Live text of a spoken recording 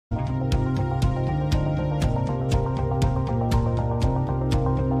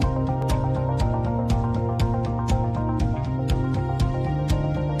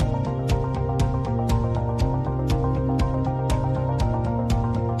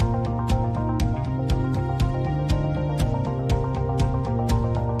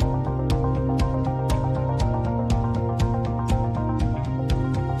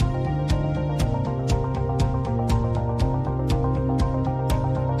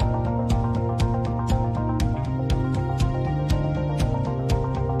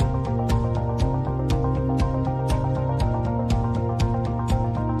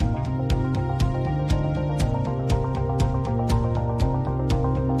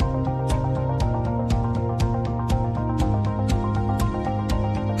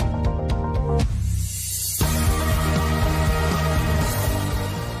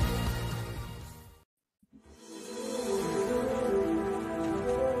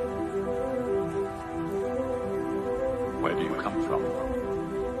where do you come from?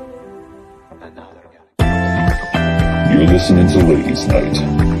 You're listening to Ladies Night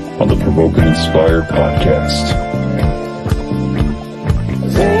on the Provoke&Inspire podcast.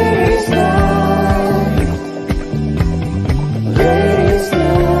 Ladies Night. Ladies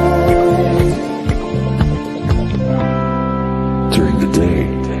Night. During the day.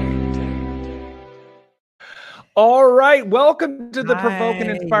 All right, welcome to the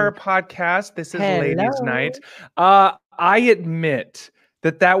Provoke&Inspire podcast. This is Ladies Night. I admit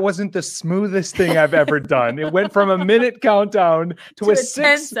that wasn't the smoothest thing I've ever done. It went from a minute countdown to a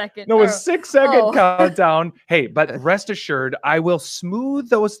 10-second. No, a 6-second countdown. Hey, but rest assured, I will smooth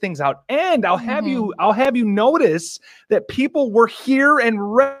those things out, and I'll have you notice that people were here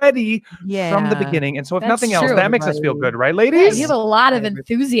and ready from the beginning. And so, if nothing else, that makes us feel good, right, ladies? You have a lot of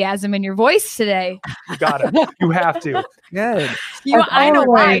enthusiasm in your voice today. You got it. You have to. Good. I know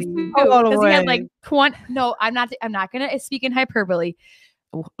why. Because he had like 20. No, I'm not going to speak in hyperbole.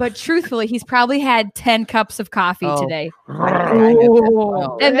 But truthfully, he's probably had 10 cups of coffee today.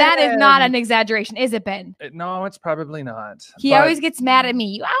 And that is not an exaggeration, is it, Ben? No, it's probably not. He always gets mad at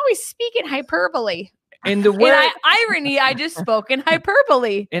me. You always speak in hyperbole. In the words, irony, I just spoke in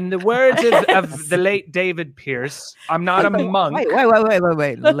hyperbole. In the words of the late David Pierce, I'm not a monk. Wait.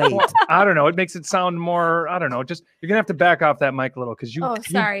 Late. I don't know. It makes it sound more, I don't know. Just, you're going to have to back off that mic a little because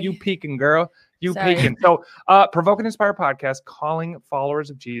you peeking, girl. You peeking. So, Provoke&Inspire podcast, calling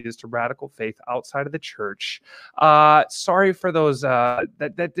followers of Jesus to radical faith outside of the church. Sorry for those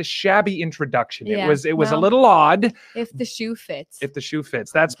the shabby introduction. Yeah, it was a little odd. If the shoe fits. If the shoe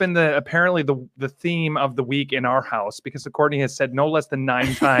fits. That's been apparently the theme of the week in our house, because Courtney has said no less than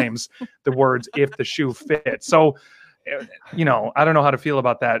 9 times the words "if the shoe fits." So, I don't know how to feel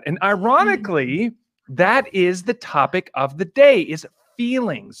about that. And ironically, that is the topic of the day. Is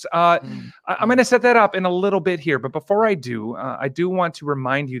feelings. I'm going to set that up in a little bit here, but before I do want to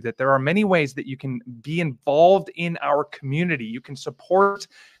remind you that there are many ways that you can be involved in our community. You can support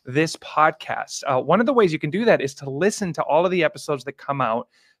this podcast. One of the ways you can do that is to listen to all of the episodes that come out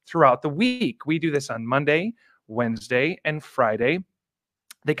throughout the week. We do this on Monday, Wednesday, and Friday.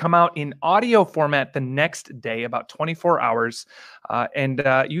 They come out in audio format the next day, about 24 hours. And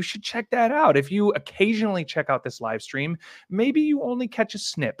you should check that out. If you occasionally check out this live stream, maybe you only catch a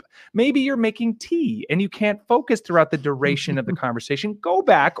snip. Maybe you're making tea and you can't focus throughout the duration of the conversation. Go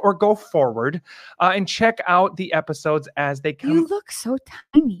back or go forward and check out the episodes as they come. You look so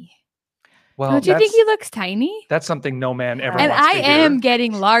tiny. Well, don't you think he looks tiny? That's something no man ever and wants to I hear. am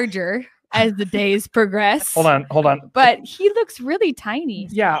getting larger as the days progress. Hold on. But he looks really tiny.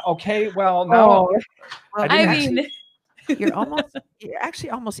 Yeah. Okay. Well, now You're actually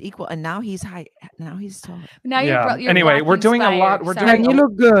almost equal, and now he's high. Now he's tall. Now you're anyway, we're doing a lot. And you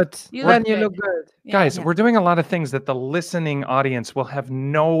look good. You look good. Guys, we're doing a lot of things that the listening audience will have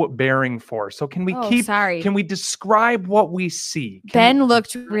no bearing for. So can we can we describe what we see? Ben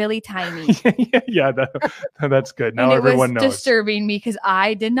looked really tiny. Yeah, that's good. Now and everyone knows. It was disturbing me because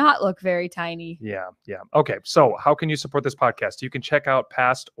I did not look very tiny. Yeah. Okay, so how can you support this podcast? You can check out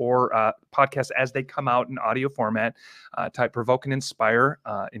past or podcasts as they come out in audio format. Type Provoke&Inspire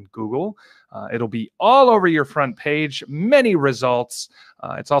in Google. It'll be all over your front page. Many results.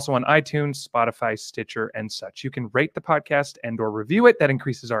 It's also on iTunes, Spotify, Stitcher, and such. You can rate the podcast and/or review it. That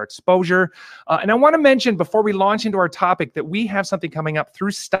increases our exposure. And I want to mention before we launch into our topic that we have something coming up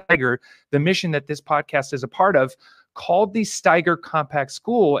through Steiger, the mission that this podcast is a part of, called the Steiger Compact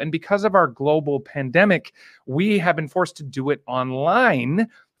School. And because of our global pandemic, we have been forced to do it online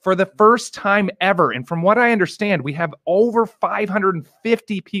for the first time ever. And from what I understand, we have over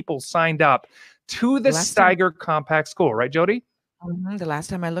 550 people signed up to the Steiger Compact School. Right, Jody? The last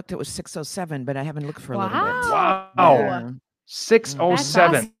time I looked, it was 607, but I haven't looked for a little bit. Wow. Yeah.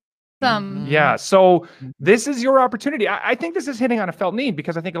 607. Awesome. Yeah. So this is your opportunity. I think this is hitting on a felt need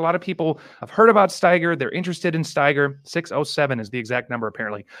because I think a lot of people have heard about Steiger. They're interested in Steiger. 607 is the exact number,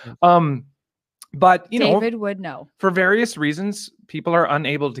 apparently. But, David would know. For various reasons, people are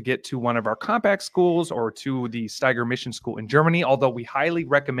unable to get to one of our compact schools or to the Steiger Mission School in Germany, although we highly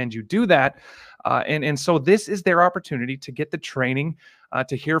recommend you do that. And so this is their opportunity to get the training,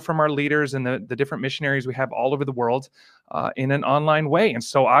 to hear from our leaders and the different missionaries we have all over the world in an online way. And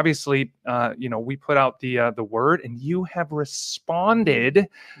so obviously, we put out the word and you have responded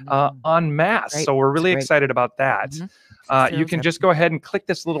en masse. Great. So we're really excited about that. You can good. just go ahead and click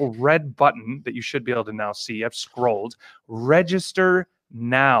this little red button that you should be able to now see. I've scrolled. Register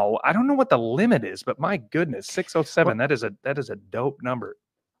now. I don't know what the limit is, but my goodness, 607. That is a dope number.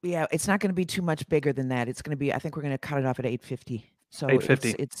 Yeah, it's not going to be too much bigger than that. It's going to be, I think we're going to cut it off at 850. So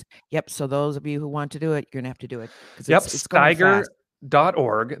 8:50. yep. So those of you who want to do it, you're gonna have to do it because Yep, it's going fast.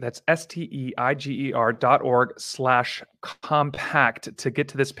 Steiger.org. That's STEIGER.org/compact to get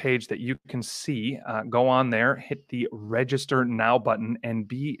to this page that you can see. Go on there, hit the register now button, and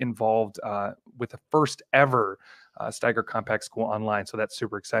be involved with the first ever Steiger Compact School online. So that's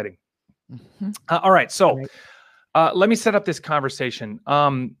super exciting. Mhm. All right, so Right. let me set up this conversation.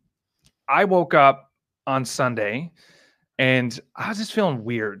 I woke up on Sunday and I was just feeling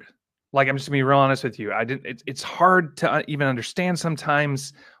weird. Like, I'm just gonna be real honest with you. It's hard to even understand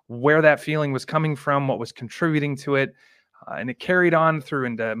sometimes where that feeling was coming from, what was contributing to it. And it carried on through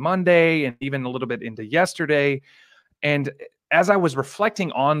into Monday and even a little bit into yesterday. And as I was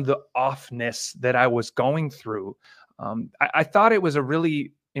reflecting on the offness that I was going through, I thought it was a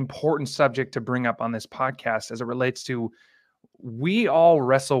really important subject to bring up on this podcast as it relates to, we all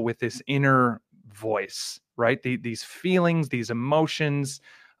wrestle with this inner voice, right? These feelings, these emotions,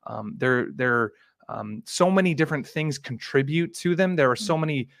 they're so many different things contribute to them. There are so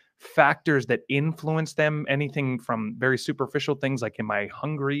many factors that influence them, anything from very superficial things like, am I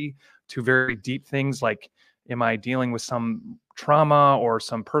hungry, to very deep things like, am I dealing with some trauma or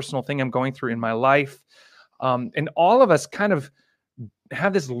some personal thing I'm going through in my life? And all of us kind of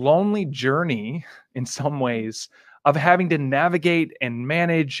have this lonely journey in some ways of having to navigate and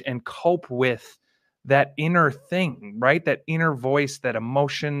manage and cope with that inner thing, right? That inner voice, that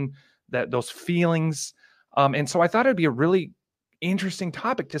emotion, those feelings. And so I thought it'd be a really interesting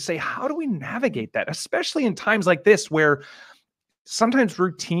topic to say, how do we navigate that, especially in times like this where sometimes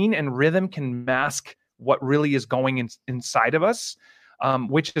routine and rhythm can mask what really is going inside of us,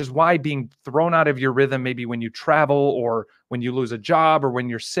 which is why being thrown out of your rhythm, maybe when you travel or when you lose a job or when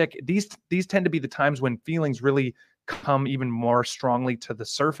you're sick, these tend to be the times when feelings really come even more strongly to the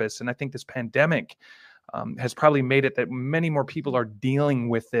surface. And I think this pandemic has probably made it that many more people are dealing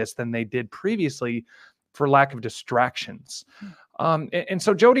with this than they did previously for lack of distractions. And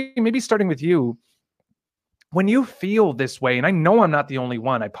so, Jody, maybe starting with you, when you feel this way, and I know I'm not the only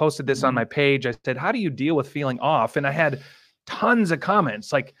one, I posted this on my page. I said, how do you deal with feeling off? And I had tons of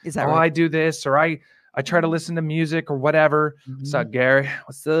comments like, Is that oh, right? I do this, or I try to listen to music or whatever. What's up, Gary?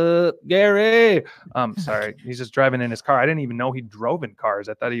 What's up, Gary? Sorry, he's just driving in his car. I didn't even know he drove in cars.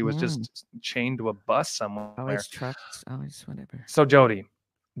 I thought he was just chained to a bus somewhere. Always trucks, always whatever. So, Jody,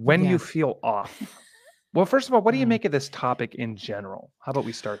 when Yeah. you feel off, well, first of all, what do you Mm. make of this topic in general? How about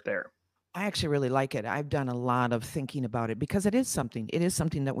we start there? I actually really like it. I've done a lot of thinking about it because it is something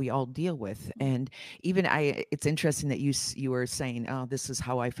that we all deal with. And even it's interesting that you were saying, oh, this is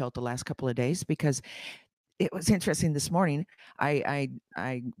how I felt the last couple of days, because it was interesting this morning. I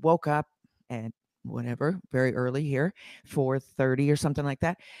woke up at whatever, very early here, 4:30 or something like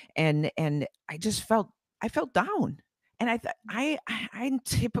that. And I just I felt down. And I thought I'm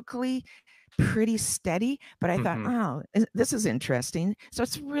typically pretty steady, but I thought, oh, this is interesting. So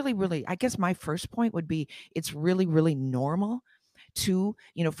it's really, really, I guess my first point would be, it's really, really normal to,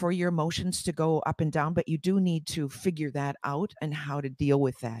 for your emotions to go up and down, but you do need to figure that out and how to deal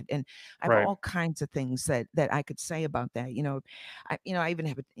with that. And I have Right. all kinds of things that I could say about that. I even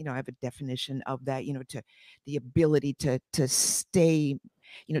have I have a definition of that, to the ability to stay,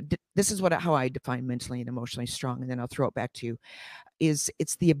 this is how I define mentally and emotionally strong. And then I'll throw it back to you.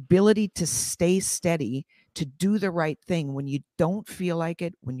 It's the ability to stay steady, to do the right thing when you don't feel like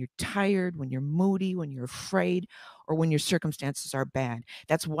it, when you're tired, when you're moody, when you're afraid, or when your circumstances are bad.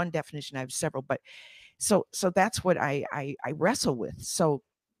 That's one definition. I have several, but so that's what I wrestle with. So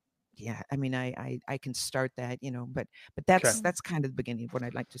yeah, I mean, I can start that, but that's kind of the beginning of what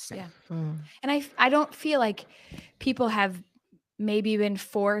I'd like to say. Yeah. And I don't feel like people have maybe been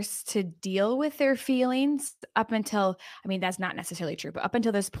forced to deal with their feelings up until, I mean, that's not necessarily true, but up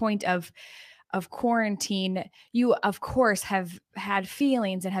until this point of quarantine, you of course have had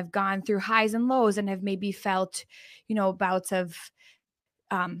feelings and have gone through highs and lows and have maybe felt, bouts of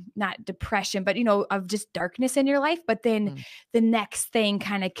not depression, but of just darkness in your life. But then the next thing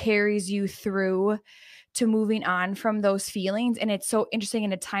kind of carries you through to moving on from those feelings. And it's so interesting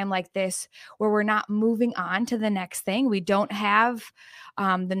in a time like this where we're not moving on to the next thing. We don't have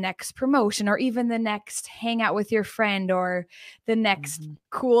the next promotion or even the next hangout with your friend or the next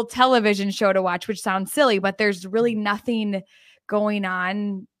cool television show to watch, which sounds silly, but there's really nothing going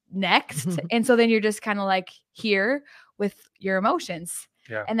on next. And so then you're just kind of like here with your emotions.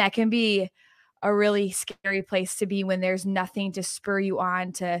 Yeah. And that can be a really scary place to be when there's nothing to spur you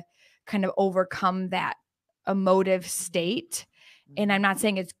on to kind of overcome that emotive state. And I'm not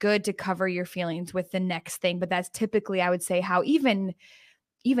saying it's good to cover your feelings with the next thing, but that's typically, I would say, how even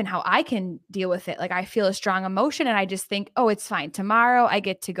even how I can deal with it. Like I feel a strong emotion and I just think, oh, it's fine. Tomorrow I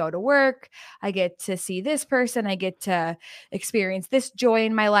get to go to work. I get to see this person. I get to experience this joy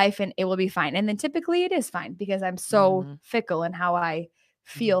in my life and it will be fine. And then typically it is fine because I'm so fickle in how I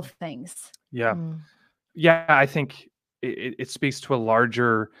feel things. Yeah. Yeah. I think it speaks to a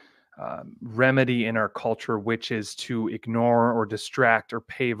larger remedy in our culture, which is to ignore or distract or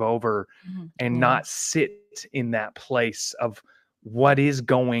pave over and not sit in that place of what is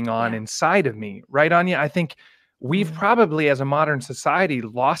going on inside of me. Right, Anya? I think we've probably, as a modern society,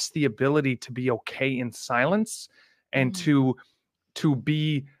 lost the ability to be okay in silence and to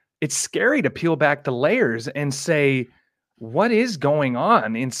be, it's scary to peel back the layers and say, what is going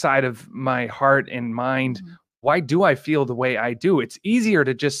on inside of my heart and mind? Why do I feel the way I do? It's easier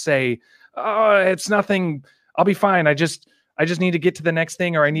to just say, oh, it's nothing. I'll be fine. I just need to get to the next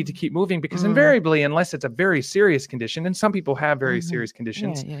thing, or I need to keep moving, because invariably, unless it's a very serious condition, and some people have very serious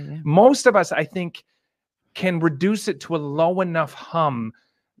conditions, most of us, I think, can reduce it to a low enough hum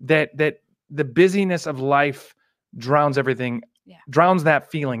that the busyness of life drowns everything, drowns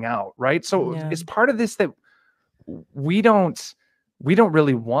that feeling out, right? So it's part of this that we don't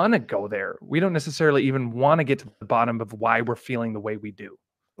really want to go there. We don't necessarily even want to get to the bottom of why we're feeling the way we do.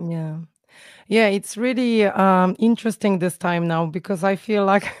 Yeah, it's really interesting this time now, because I feel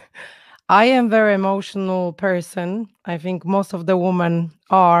like I am very emotional person. I think most of the women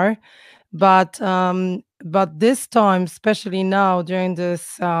are, but this time, especially now during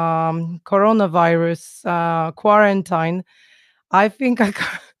this coronavirus quarantine, I think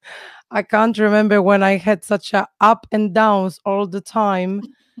I can't remember when I had such a up and downs all the time.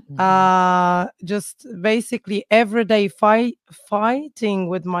 Just basically every day fighting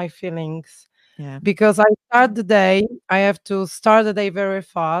with my feelings. Because I start the day, I have to start the day very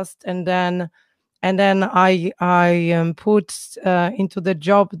fast, and then I put into the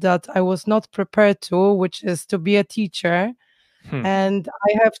job that I was not prepared to, which is to be a teacher. And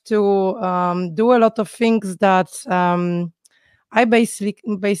I have to do a lot of things that I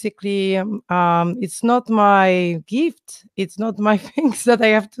basically it's not my gift. It's not my things that I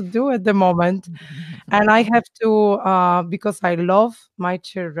have to do at the moment. And I have to, because I love my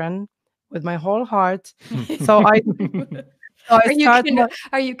children with my whole heart. So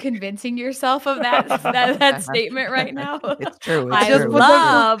Are you convincing yourself of that statement right now? It's true. I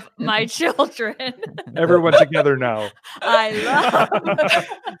love my children. Everyone together now. I love.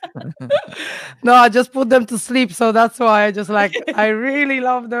 No, I just put them to sleep. So that's why I really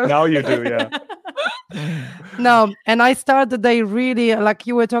love them. Now you do, yeah. No, and I start the day really, like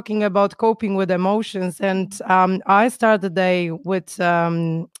you were talking about coping with emotions, and I start the day with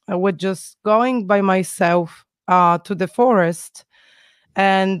just going by myself to the forest.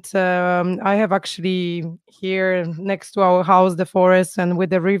 And I have actually here next to our house the forest and with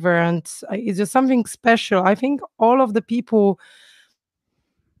the river, and it's just something special. I think all of the people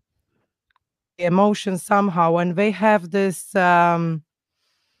emotions somehow, and they have this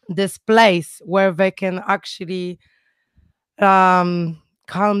this place where they can actually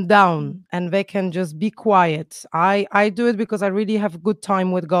calm down and they can just be quiet. I do it because I really have good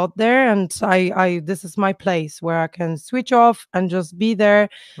time with God there, and I this is my place where I can switch off and just be there.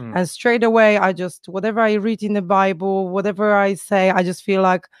 And straight away I just, whatever I read in the Bible, whatever I say, I just feel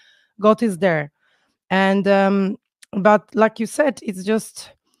like God is there. And but like you said, it's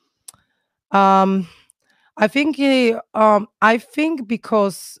just I think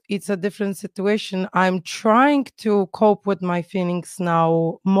because it's a different situation, I'm trying to cope with my feelings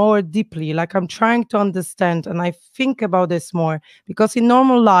now more deeply. Like I'm trying to understand, and I think about this more, because in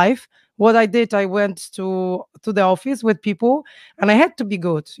normal life, what I did, I went to the office with people, and I had to be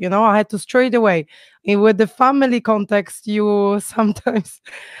good. I had to straight away. With the family context, you sometimes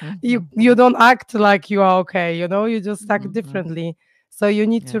you don't act like you are okay. You just act differently. So you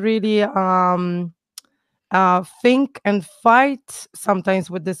need to really think and fight sometimes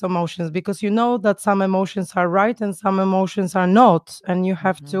with these emotions, because you know that some emotions are right and some emotions are not, and you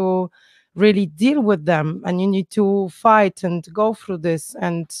have to really deal with them, and you need to fight and go through this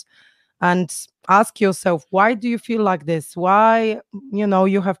and ask yourself, why do you feel like this? Why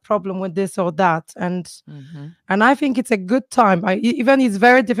you have problem with this or that? And I think it's a good time. Even it's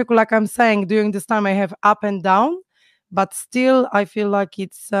very difficult, like I'm saying, during this time I have up and down, but still I feel like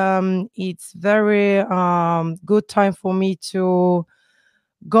it's very good time for me to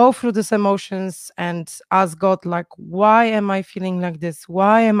go through these emotions and ask God, like, why am I feeling like this?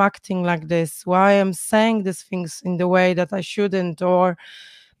 Why am I acting like this? Why am I saying these things in the way that I shouldn't? Or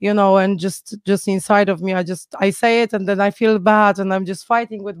and just inside of me, I say it, and then I feel bad, and I'm just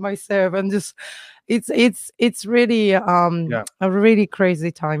fighting with myself, and just it's really Yeah. a really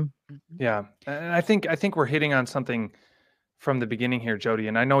crazy time. Yeah. And I think we're hitting on something from the beginning here, Jody.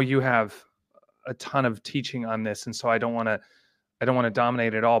 And I know you have a ton of teaching on this, and so I don't want to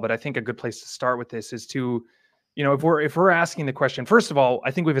dominate it all, but I think a good place to start with this is to, if we're asking the question, first of all,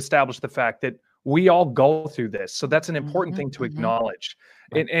 I think we've established the fact that we all go through this. So that's an important thing to acknowledge.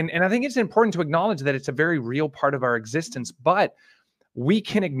 Right. And I think it's important to acknowledge that it's a very real part of our existence, but we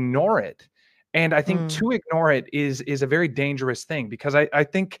can ignore it. And I think to ignore it is a very dangerous thing, because I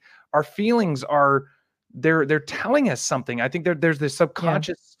think our feelings are they're telling us something. I think there's this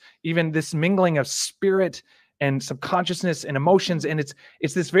subconscious, even this mingling of spirit and subconsciousness and emotions, and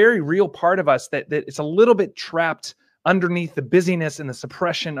it's this very real part of us that it's a little bit trapped underneath the busyness and the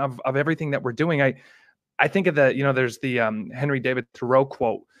suppression of everything that we're doing. I think of there's the Henry David Thoreau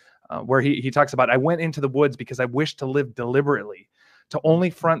quote where he talks about, I went into the woods because I wished to live deliberately, to only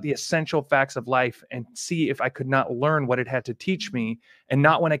front the essential facts of life and see if I could not learn what it had to teach me, and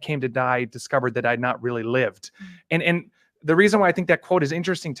not when I came to die discovered that I'd not really lived. And the reason why I think that quote is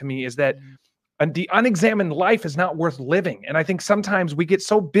interesting to me is that the unexamined life is not worth living. And I think sometimes we get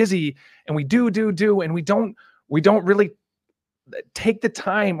so busy and we do, and we don't really take the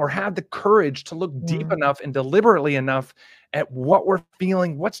time or have the courage to look deep enough and deliberately enough at what we're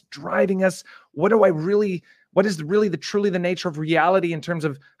feeling, what's driving us, what is really truly the nature of reality in terms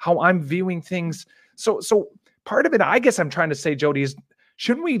of how I'm viewing things. So part of it, I guess I'm trying to say, Jody, is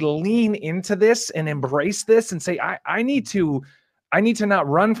shouldn't we lean into this and embrace this and say, I need to not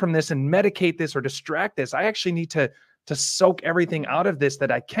run from this and medicate this or distract this. I actually need to soak everything out of this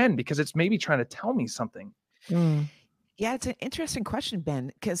that I can, because it's maybe trying to tell me something. Yeah, it's an interesting question,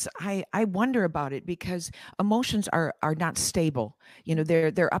 Ben, because I wonder about it, because emotions are not stable.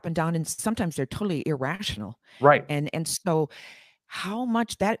 They're up and down, and sometimes they're totally irrational. Right. And so how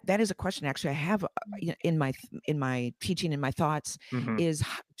much that is a question actually I have in my teaching, in my thoughts, is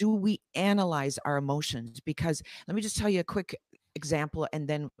do we analyze our emotions? Because let me just tell you a quick example, and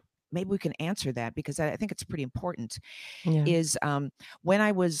then maybe we can answer that, because I think it's pretty important. Is when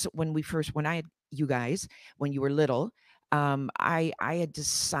I had you guys, when you were little, I had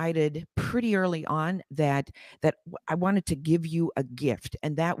decided pretty early on that I wanted to give you a gift,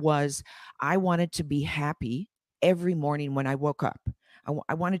 and that was, I wanted to be happy every morning when I woke up.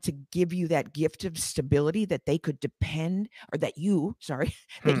 I wanted to give you that gift of stability, that they could depend, or that you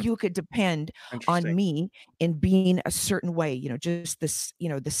could depend on me in being a certain way, just this,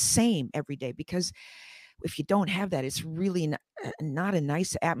 the same every day. Because if you don't have that, it's really not a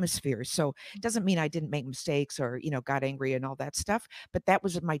nice atmosphere. So it doesn't mean I didn't make mistakes or, got angry and all that stuff, but that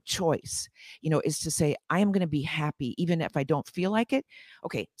was my choice, is to say, I am going to be happy even if I don't feel like it.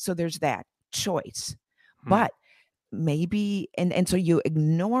 Okay. So there's that choice, but maybe, and so you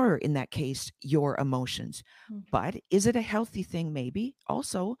ignore, in that case, your emotions. But is it a healthy thing, maybe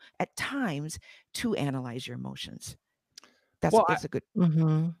also at times, to analyze your emotions? That's a good.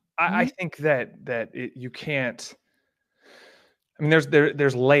 I think that you can't. I mean,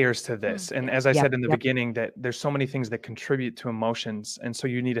 there's layers to this, and as I said in the beginning, that there's so many things that contribute to emotions, and so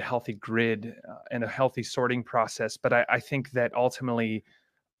you need a healthy grid and a healthy sorting process. But I think that ultimately,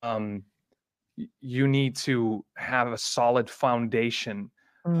 you need to have a solid foundation,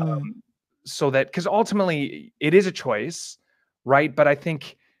 so that, because ultimately it is a choice, right? But I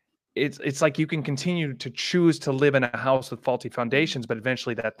think it's like you can continue to choose to live in a house with faulty foundations, but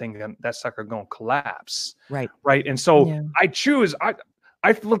eventually that sucker gonna collapse. Right. And so I choose,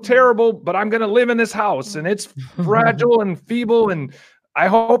 I feel terrible, but I'm gonna live in this house, and it's fragile and feeble, and I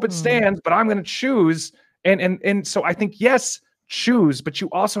hope it stands, but I'm gonna choose. And so I think, yes, choose, but you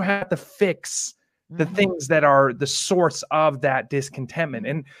also have to fix the things that are the source of that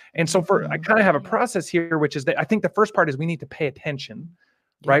discontentment. And so I kind of have a process here, which is that I think the first part is we need to pay attention.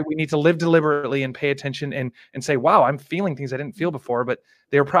 Right. We need to live deliberately and pay attention and say, wow, I'm feeling things I didn't feel before, but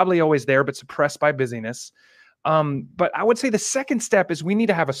they were probably always there, but suppressed by busyness. But I would say the second step is we need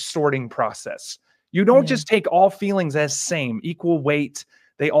to have a sorting process. You don't just take all feelings as same, equal weight.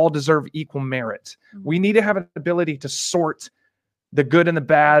 They all deserve equal merit. We need to have an ability to sort the good and the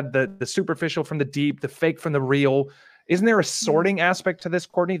bad, the superficial from the deep, the fake from the real. Isn't there a sorting aspect to this,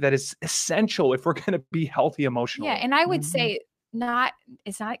 Courtney, that is essential if we're going to be healthy emotionally? Yeah. And I would say,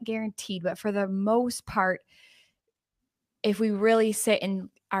 it's not guaranteed, but for the most part, if we really sit and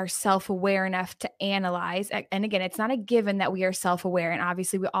are self-aware enough to analyze, and again, it's not a given that we are self-aware, and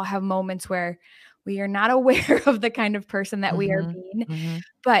obviously we all have moments where we are not aware of the kind of person that we are being.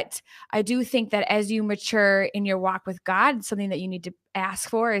 But I do think that as you mature in your walk with God, something that you need to ask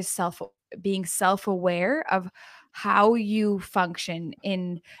for is being self-aware of how you function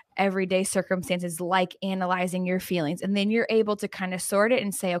in everyday circumstances, like analyzing your feelings. And then you're able to kind of sort it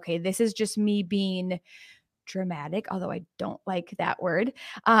and say, okay, this is just me being dramatic, although I don't like that word.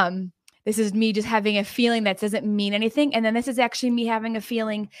 This is me just having a feeling that doesn't mean anything. And then this is actually me having a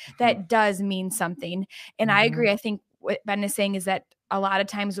feeling that does mean something. And I agree. I think what Ben is saying is that a lot of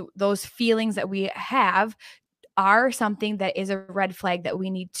times those feelings that we have are something that is a red flag that we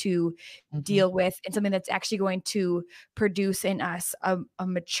need to deal with, and something that's actually going to produce in us a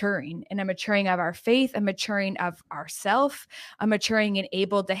maturing of our faith, a maturing of ourself, a maturing and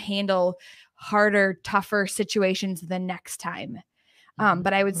able to handle harder, tougher situations the next time.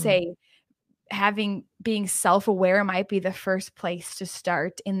 But I would say being self-aware might be the first place to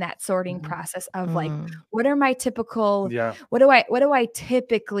start in that sorting process of like, what are my typical, what do I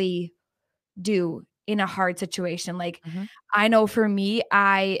typically do in a hard situation? Like, I know for me,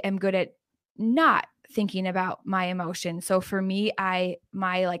 I am good at not thinking about my emotions. So for me, my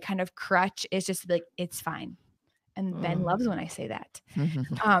like kind of crutch is just like, it's fine. And Ben loves when I say that.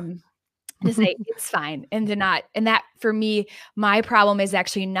 To say it's fine, and that for me, my problem is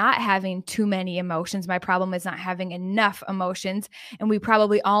actually not having too many emotions. My problem is not having enough emotions. And we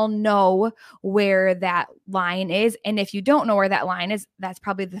probably all know where that line is. And if you don't know where that line is, that's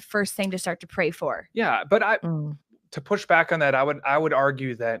probably the first thing to start to pray for. Yeah. But to push back on that, I would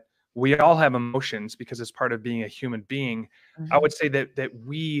argue that we all have emotions because it's part of being a human being. I would say that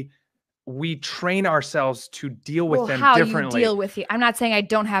we train ourselves to deal with them differently. You deal with it. I'm not saying I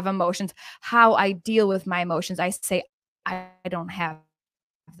don't have emotions. How I deal with my emotions, I say I don't have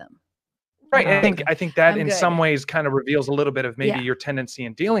them. Right. I think that in some ways kind of reveals a little bit of maybe your tendency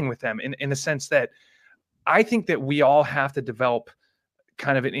in dealing with them, in the sense that I think that we all have to develop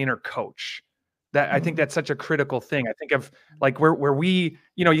kind of an inner coach. That I think that's such a critical thing. I think of like where we,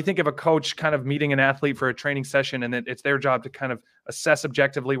 you think of a coach kind of meeting an athlete for a training session, and it's their job to kind of assess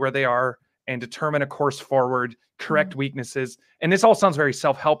objectively where they are and determine a course forward, correct weaknesses. And this all sounds very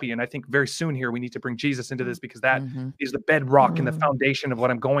self-helpy. And I think very soon here, we need to bring Jesus into this, because that is the bedrock and the foundation of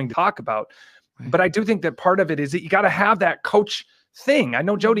what I'm going to talk about. But I do think that part of it is that you got to have that coach thing. I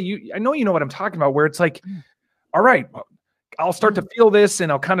know, Jody, I know you know what I'm talking about, where it's like, all right, I'll start to feel this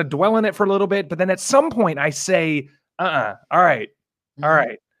and I'll kind of dwell in it for a little bit. But then at some point I say, all right,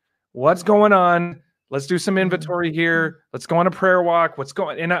 what's going on? Let's do some inventory here. Let's go on a prayer walk. What's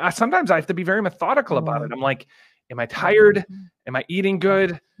going? And sometimes I have to be very methodical about it. I'm like, am I tired? Am I eating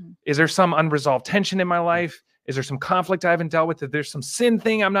good? Is there some unresolved tension in my life? Is there some conflict I haven't dealt with? Is there some sin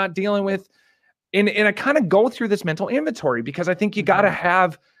thing I'm not dealing with? And I kind of go through this mental inventory, because I think you got to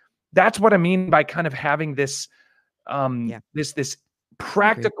have, that's what I mean by kind of having this, this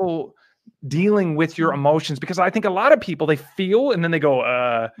practical dealing with your emotions. Because I think a lot of people, they feel and then they go,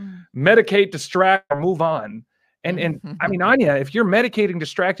 medicate, distract, or move on. And I mean, Anya, if you're medicating,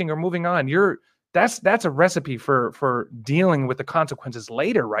 distracting, or moving on, that's a recipe for dealing with the consequences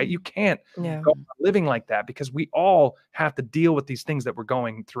later, right? You can't go on living like that, because we all have to deal with these things that we're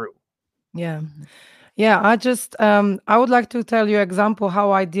going through. Yeah, I just I would like to tell you example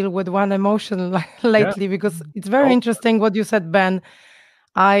how I deal with one emotion lately, because it's very interesting what you said, Ben.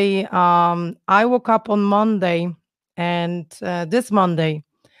 I woke up on Monday, and this Monday,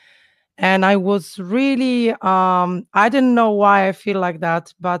 and I was really I didn't know why I feel like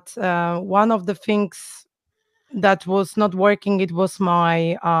that, but one of the things that was not working, it was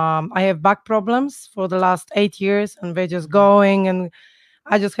my I have back problems for the last 8 years, and they're just going, and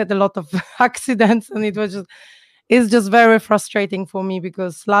I just had a lot of accidents, and it's just very frustrating for me,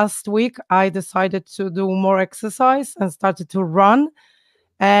 because last week I decided to do more exercise and started to run.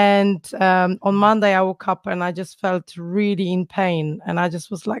 And on Monday I woke up and I just felt really in pain. And I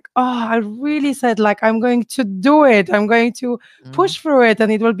just was like, oh, I really said, like, I'm going to do it. I'm going to push through it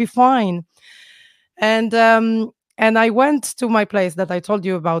and it will be fine. And I went to my place that I told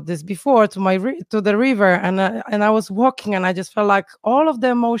you about this before, to the river, and I was walking, and I just felt like all of the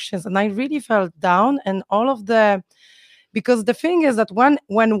emotions, and I really felt down, and because the thing is that when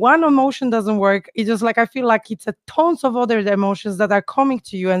one emotion doesn't work, it's just like I feel like it's a tons of other emotions that are coming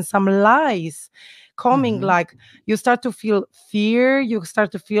to you, and some lies coming. Like you start to feel fear, you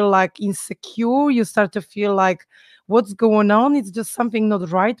start to feel like insecure, you start to feel like what's going on? It's just something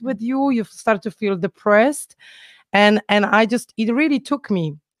not right with you. You start to feel depressed. And it really took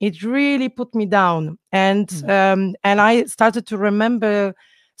me. It really put me down. And I started to remember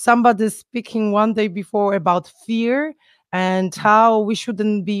somebody speaking one day before about fear. and how we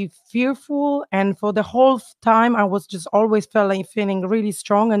shouldn't be fearful. And for the whole time, I was just always feeling really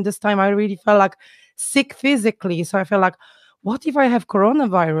strong. And this time I really felt like sick physically. So I felt like, what if I have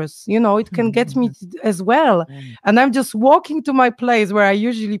coronavirus? You know, it can get me as well. And I'm just walking to my place where I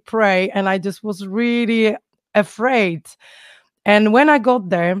usually pray. And I just was really afraid. And when I got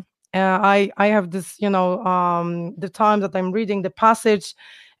there, I have this, the time that I'm reading the passage,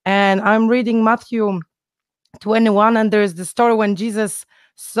 and I'm reading Matthew 21, and there's the story when Jesus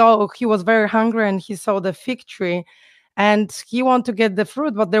saw, he was very hungry and he saw the fig tree, and he wanted to get the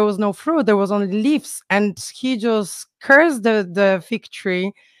fruit, but there was no fruit, there was only leaves, and he just cursed the fig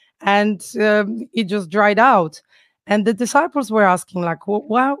tree, and it just dried out. And the disciples were asking, like,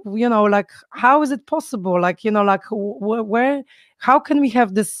 well, like, how is it possible? Like, like, where, how can we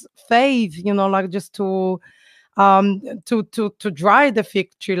have this faith, like, just to dry the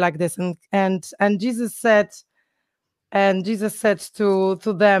fig tree like this? And Jesus said,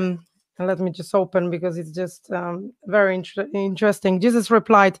 to them, and let me just open because it's just very interesting. Jesus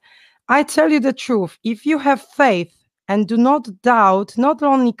replied, I tell you the truth, if you have faith and do not doubt, not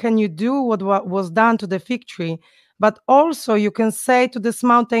only can you do what was done to the fig tree, but also you can say to this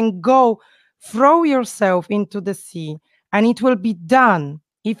mountain, go, throw yourself into the sea, and it will be done.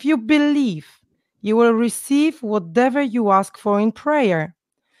 If you believe, you will receive whatever you ask for in prayer.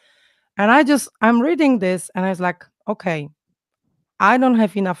 And I'm reading this and I was like, okay, I don't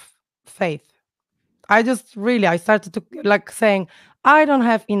have enough faith. I started to like saying, I don't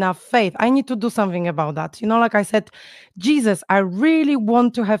have enough faith. I need to do something about that. Like I said, Jesus, I really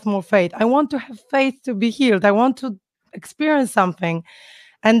want to have more faith. I want to have faith to be healed. I want to experience something.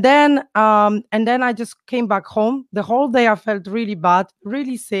 And then I just came back home. The whole day I felt really bad,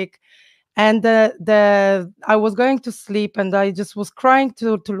 really sick. And I was going to sleep, and I just was crying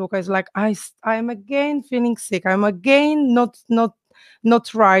to look. I was like, I'm again feeling sick. I'm again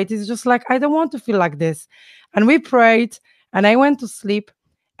not right. It's just like, I don't want to feel like this. And we prayed, and I went to sleep.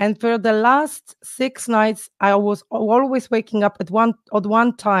 And for the last 6 nights, I was always waking up at one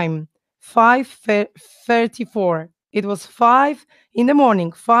time, 5:34. It was 5 in the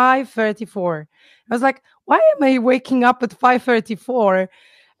morning, 5:34. I was like, why am I waking up at 5:34?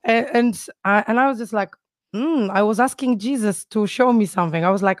 And I was just like, I was asking Jesus to show me something. I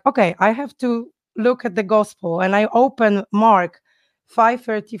was like, okay, I have to look at the gospel. And I open Mark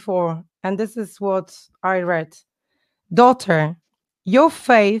 5:34, and this is what I read. Daughter, your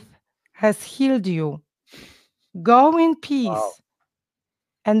faith has healed you. Go in peace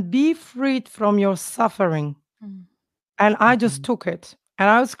and be freed from your suffering. And I just took it, and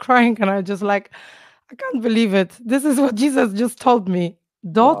I was crying, and I was just like, I can't believe it. This is what Jesus just told me.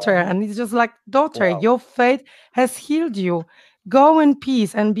 Daughter, and he's just like, daughter, your faith has healed you. Go in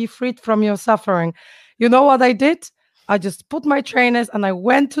peace and be freed from your suffering. You know what I did? I just put my trainers and I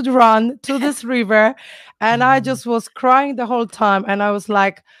went to run to this river, and I just was crying the whole time. And I was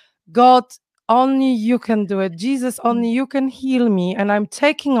like, God, only you can do it. Jesus, only you can heal me. And I'm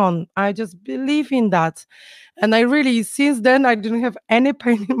taking on. I just believe in that. And I really, since then, I didn't have any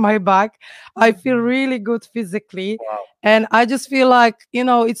pain in my back. I feel really good physically. And I just feel like,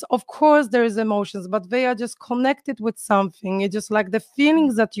 it's, of course, there is emotions, but they are just connected with something. It's just like the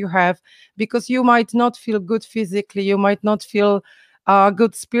feelings that you have, because you might not feel good physically. You might not feel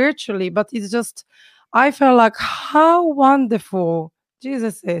good spiritually, but it's just, I felt like how wonderful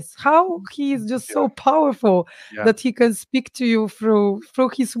Jesus is, how he is just so powerful that he can speak to you through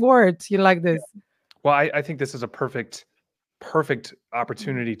his words. You like this? Well, I think this is a perfect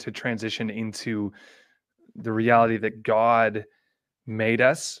opportunity to transition into the reality that God made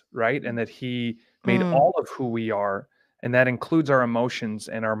us, right? And that he made all of who we are. And that includes our emotions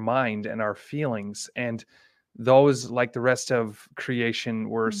and our mind and our feelings. And those, like the rest of creation,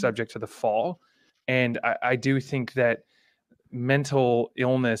 were subject to the fall. And I do think that mental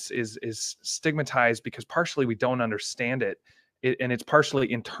illness is stigmatized because partially we don't understand it. And it's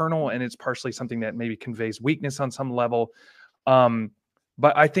partially internal, and it's partially something that maybe conveys weakness on some level.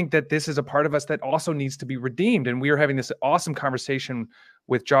 But I think that this is a part of us that also needs to be redeemed. And we are having this awesome conversation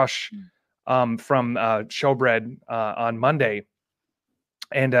with Josh from Showbread on Monday.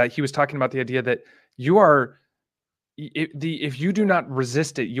 And he was talking about the idea that you are, if you do not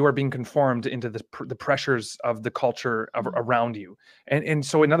resist it, you are being conformed into the pressures of the culture around you. And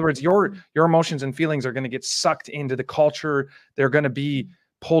so, in other words, your emotions and feelings are going to get sucked into the culture. They're going to be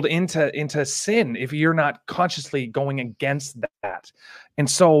pulled into sin if you're not consciously going against that. And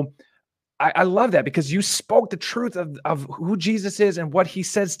so I love that, because you spoke the truth of who Jesus is and what he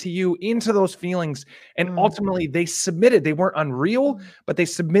says to you into those feelings. And ultimately they submitted. They weren't unreal, but they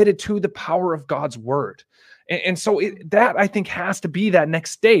submitted to the power of God's word. And so that I think has to be that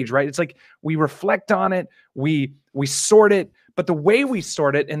next stage, right? It's like we reflect on it, we sort it, but the way we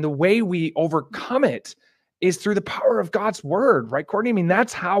sort it and the way we overcome it is through the power of God's word, right, Courtney? I mean,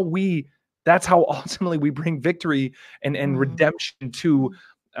 that's how ultimately we bring victory and redemption to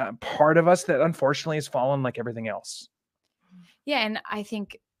part of us that unfortunately has fallen like everything else. Yeah, and I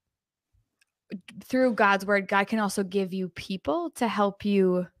think through God's word, God can also give you people to help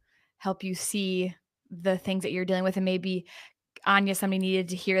you see the things that you're dealing with. And maybe Anya, somebody needed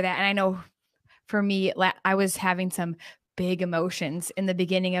to hear that. And I know for me, I was having some big emotions in the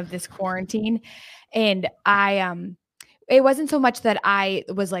beginning of this quarantine, and it wasn't so much that I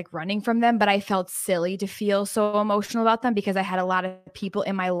was like running from them, but I felt silly to feel so emotional about them because I had a lot of people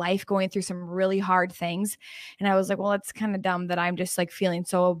in my life going through some really hard things. And I was like, well, it's kind of dumb that I'm just like feeling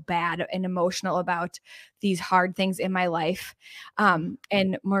so bad and emotional about these hard things in my life.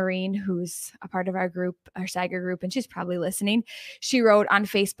 And Maureen, who's a part of our group, our Saga group, and she's probably listening, she wrote on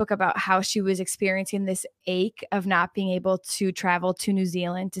Facebook about how she was experiencing this ache of not being able to travel to New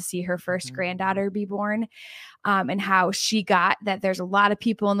Zealand to see her first granddaughter be born. And how she got that there's a lot of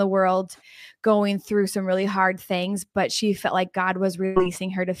people in the world going through some really hard things, but she felt like God was releasing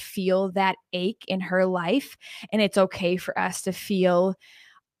her to feel that ache in her life. And it's okay for us to feel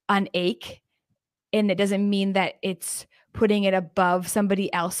an ache. And it doesn't mean that it's putting it above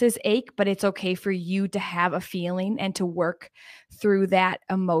somebody else's ache, but it's okay for you to have a feeling and to work through that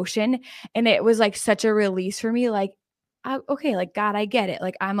emotion. And it was like such a release for me. Like, okay, like God, I get it.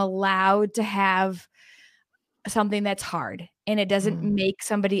 Like I'm allowed to have something that's hard, and it doesn't make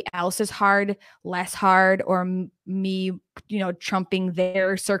somebody else's hard less hard or me, trumping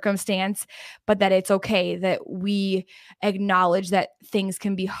their circumstance, but that it's okay that we acknowledge that things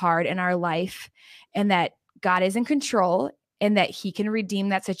can be hard in our life and that God is in control and that he can redeem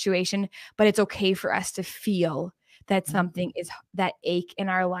that situation, but it's okay for us to feel that something is that ache in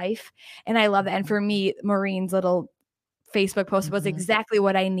our life. And I love that. And for me, Maureen's little Facebook post was exactly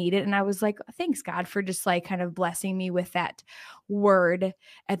what I needed. And I was like, thanks God for just like kind of blessing me with that word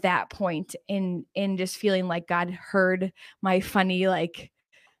at that point in just feeling like God heard my funny, like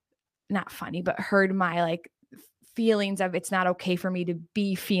not funny, but heard my like feelings of it's not okay for me to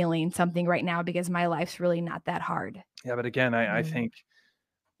be feeling something right now because my life's really not that hard. Yeah. But again, I think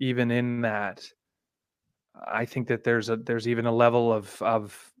even in that, I think that there's even a level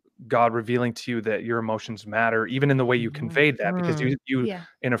of God revealing to you that your emotions matter, even in the way you conveyed that, because you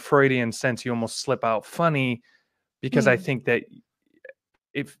in a Freudian sense, you almost slip out funny, because I think that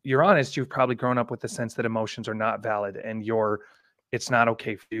if you're honest, you've probably grown up with the sense that emotions are not valid and it's not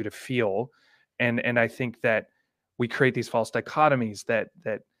okay for you to feel. And I think that we create these false dichotomies that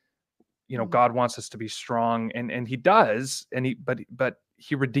God wants us to be strong, and he does, but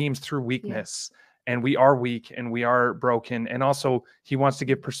he redeems through weakness. And we are weak and we are broken. And also he wants to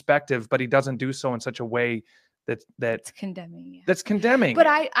give perspective, but he doesn't do so in such a way that's condemning. That's condemning.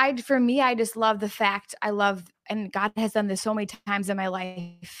 But for me, I just love the fact and God has done this so many times in my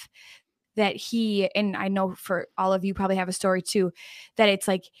life that and I know for all of you probably have a story too, that it's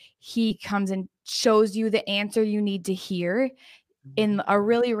like he comes and shows you the answer you need to hear in a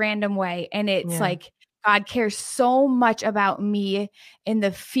really random way. And it's like, God cares so much about me and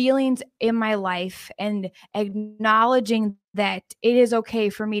the feelings in my life, and acknowledging that it is okay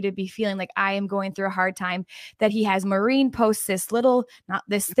for me to be feeling like I am going through a hard time, that he has Maureen post this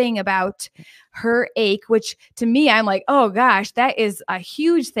thing about her ache, which to me, I'm like, oh gosh, that is a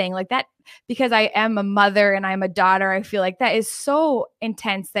huge thing like that, because I am a mother and I'm a daughter. I feel like that is so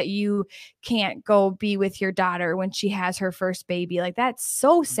intense that you can't go be with your daughter when she has her first baby. Like that's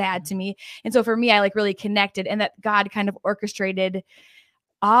so sad to me. And so for me, I like really connected, and that God kind of orchestrated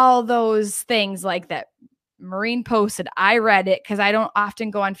all those things like that. Maureen posted, I read it because I don't often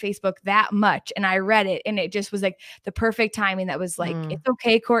go on Facebook that much, and I read it, and it just was like the perfect timing. That was like, it's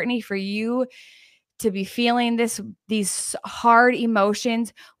okay, Courtney, for you to be feeling these hard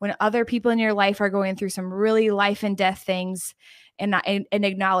emotions when other people in your life are going through some really life and death things, and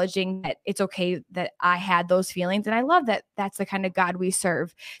acknowledging that it's okay that I had those feelings. And I love that that's the kind of God we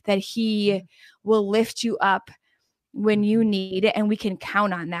serve, that he will lift you up when you need it. And we can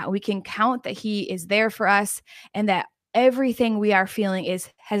count on that. We can count that he is there for us, and that everything we are feeling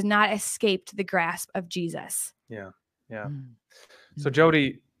has not escaped the grasp of Jesus. Yeah. Yeah. So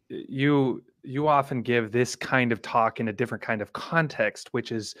Jody, you often give this kind of talk in a different kind of context,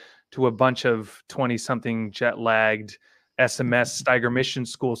 which is to a bunch of 20-something jet-lagged SMS Steiger Mission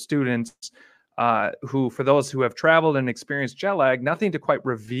School students who, for those who have traveled and experienced jet lag, nothing to quite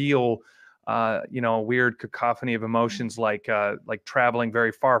reveal a weird cacophony of emotions like traveling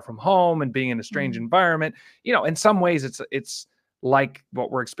very far from home and being in a strange environment. In some ways it's like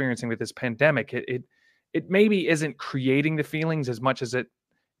what we're experiencing with this pandemic. It maybe isn't creating the feelings as much as it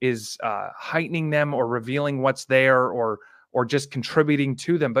is heightening them or revealing what's there or just contributing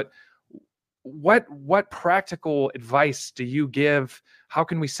to them. But what practical advice do you give? How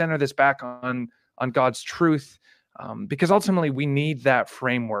can we center this back on God's truth? Because ultimately we need that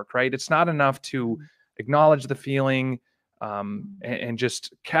framework, right? It's not enough to acknowledge the feeling and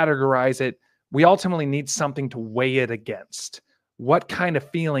just categorize it. We ultimately need something to weigh it against. What kind of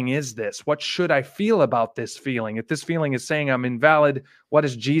feeling is this? What should I feel about this feeling? If this feeling is saying I'm invalid, what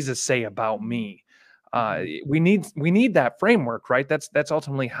does Jesus say about me? We need that framework, right? That's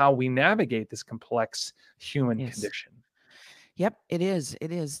ultimately how we navigate this complex human condition. Yep, it is.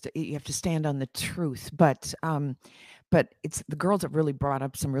 It is. You have to stand on the truth, but it's the girls have really brought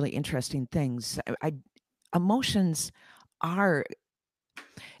up some really interesting things. Emotions are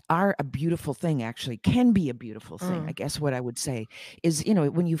a beautiful thing, actually can be a beautiful thing. I guess what I would say is,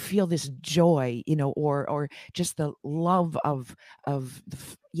 when you feel this joy, or just the love of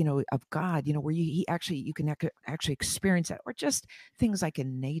God, where you can actually experience that, or just things like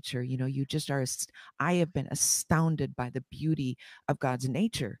in nature, you just are, I have been astounded by the beauty of God's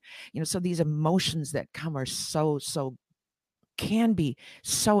nature, so these emotions that come are so can be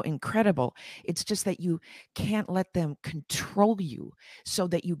so incredible. It's just that you can't let them control you, so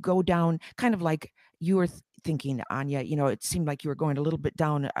that you go down kind of like you were thinking, Anya, it seemed like you were going a little bit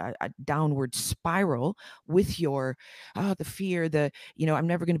down a downward spiral with your the fear, I'm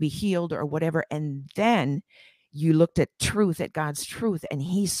never going to be healed or whatever. And then you looked at God's truth, and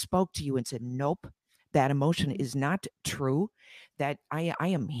he spoke to you and said, nope, that emotion is not true, that I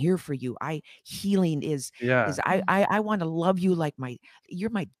am here for you. Healing is I want to love you like you're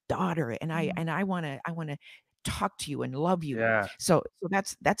my daughter, and I want to talk to you and love you. So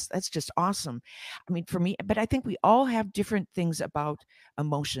that's just awesome. I mean, for me, but I think we all have different things about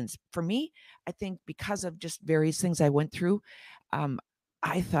emotions. For me, I think because of just various things I went through,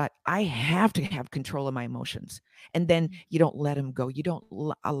 I thought I have to have control of my emotions, and then you don't let them go. You don't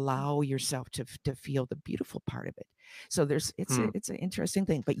allow yourself to feel the beautiful part of it. So it's an interesting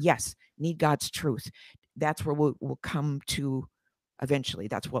thing. But yes, need God's truth. That's where we'll come to eventually.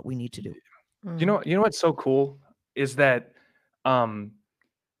 That's what we need to do. You know what's so cool is that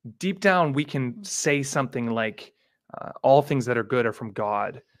deep down we can say something like all things that are good are from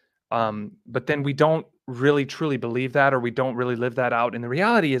God. But then we don't really truly believe that, or we don't really live that out. And the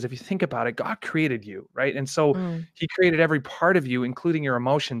reality is, if you think about it, God created you, right? And so he created every part of you, including your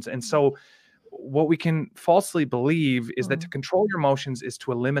emotions. And so what we can falsely believe is that to control your emotions is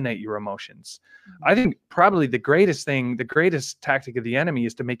to eliminate your emotions. I think probably the greatest tactic of the enemy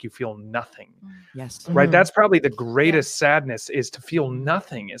is to make you feel nothing. Yes. Right. That's probably the greatest sadness, is to feel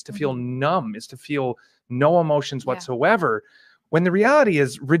nothing, is to feel numb, is to feel no emotions whatsoever. When the reality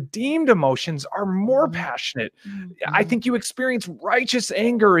is redeemed emotions are more passionate. I think you experience righteous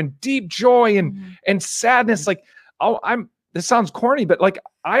anger and deep joy and sadness. Like, this sounds corny, but like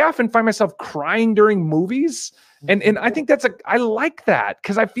I often find myself crying during movies. And I think I like that,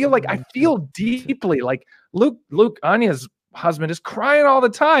 because I feel like I feel deeply. Like Luke, Anya's husband, is crying all the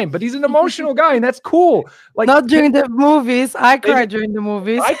time, but he's an emotional guy, and that's cool. Like, not during the movies. I cry during the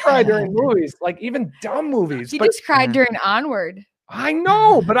movies. I cry during movies, like even dumb movies. He just cried during Onward. I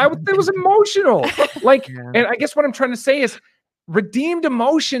know, but it was emotional. Like, and I guess what I'm trying to say is, redeemed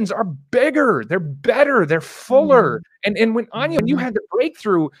emotions are bigger, they're better, they're fuller. And when Anya, when you had the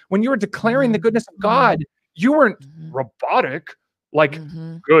breakthrough, when you were declaring the goodness of God, you weren't robotic. Like,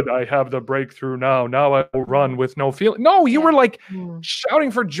 good, I have the breakthrough now. Now I will run with no feeling. No, you were like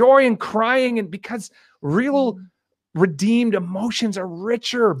shouting for joy and crying, and because real redeemed emotions are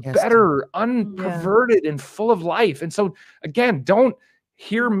richer, better, unperverted, and full of life. And so again, don't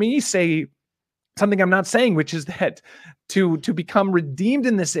hear me say something I'm not saying, which is that to become redeemed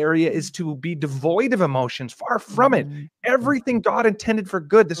in this area is to be devoid of emotions. Far from it. Everything God intended for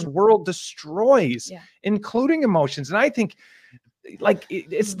good, this world destroys, including emotions. And I think, like,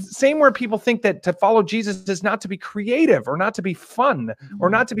 it's the same where people think that to follow Jesus is not to be creative, or not to be fun, or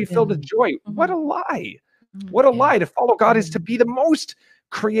not to be filled with joy. What a lie. What a lie. To follow God is to be the most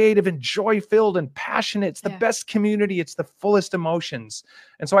creative and joy-filled and passionate. It's the best community. It's the fullest emotions.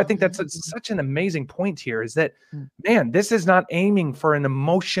 And so I think that's such an amazing point here, is that, man, this is not aiming for an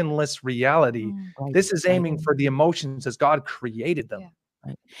emotionless reality. This is aiming for the emotions as God created them.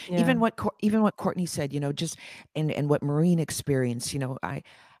 Right. Even what Courtney said, just and what Maureen experienced,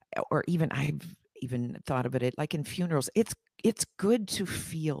 I've even thought of it like in funerals. It's good to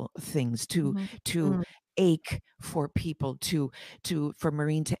feel things, to ache for people, for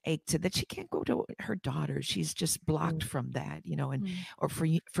Maureen to ache to that she can't go to her daughter. She's just blocked from that, and or for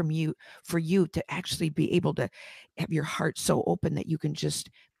you to actually be able to have your heart so open that you can just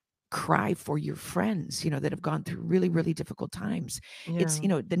cry for your friends, that have gone through really, really difficult times. It's,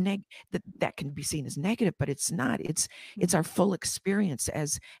 that can be seen as negative, but it's not. It's our full experience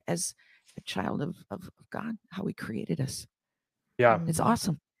as a child of God, how he created us. Yeah. It's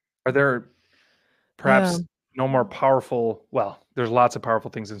awesome. Are there perhaps no more powerful, well, there's lots of powerful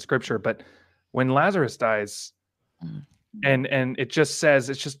things in scripture, but when Lazarus dies and it just says,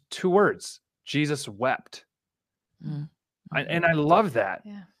 it's just 2 words, Jesus wept. And I love that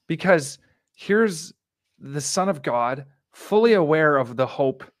because here's the Son of God, fully aware of the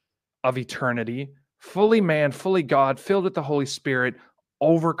hope of eternity, fully man, fully God, filled with the Holy Spirit,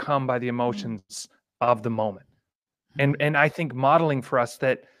 overcome by the emotions of the moment. And I think modeling for us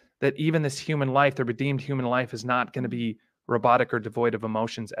that even this human life, the redeemed human life, is not going to be robotic or devoid of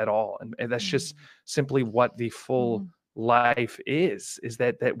emotions at all. And that's just simply what the full life is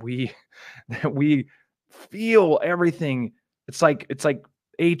that we feel everything. It's like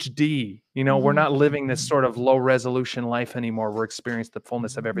HD, we're not living this sort of low resolution life anymore. We're experiencing the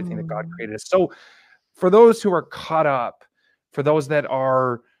fullness of everything that God created us. So for those who are caught up, for those that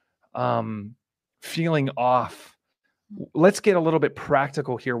are feeling off, let's get a little bit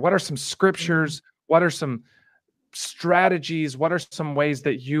practical here. What are some scriptures? What are some strategies? What are some ways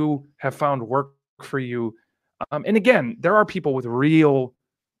that you have found work for you? And again, there are people with real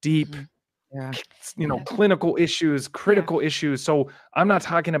deep, clinical issues, critical issues. So I'm not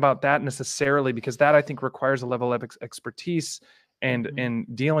talking about that necessarily, because that I think requires a level of expertise and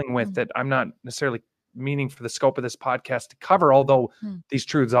dealing with that I'm not necessarily meaning for the scope of this podcast to cover, although these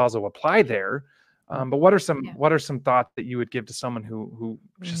truths also apply there. But what are some thoughts that you would give to someone who's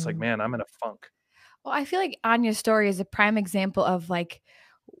just like, man, I'm in a funk? Well, I feel like Anya's story is a prime example of like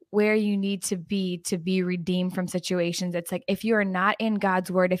where you need to be redeemed from situations. It's like, if you are not in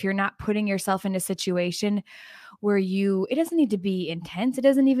God's word, if you're not putting yourself in a situation where it doesn't need to be intense. It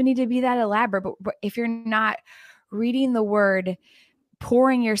doesn't even need to be that elaborate, but if you're not reading the word,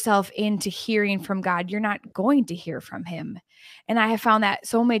 pouring yourself into hearing from God, you're not going to hear from him. And I have found that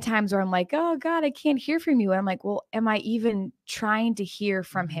so many times where I'm like, oh God, I can't hear from you. And I'm like, well, am I even trying to hear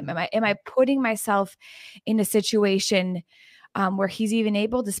from him? Am I putting myself in a situation where he's even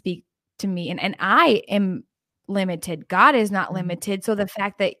able to speak to me? And I am limited. God is not limited. So the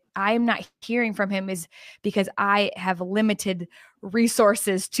fact that I'm not hearing from him is because I have limited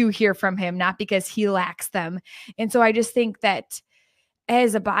resources to hear from him, not because he lacks them. And so I just think that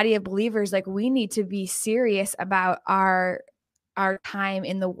as a body of believers, like, we need to be serious about our time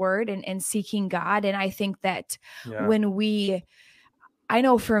in the word and seeking God. And I think that I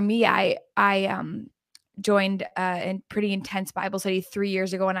know for me, I joined a pretty intense Bible study 3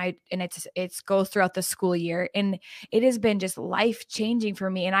 years ago, and it goes throughout the school year, and it has been just life changing for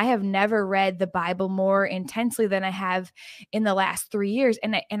me. And I have never read the Bible more intensely than I have in the last 3 years.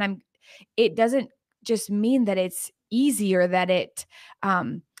 It doesn't just mean that it's easy or that it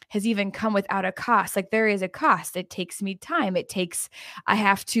has even come without a cost. Like, there is a cost. It takes me time. I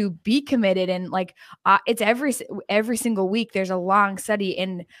have to be committed, and like it's every single week there's a long study.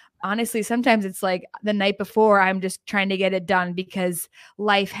 And honestly, sometimes it's like the night before, I'm just trying to get it done because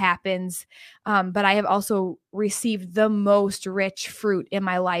life happens. But I have also received the most rich fruit in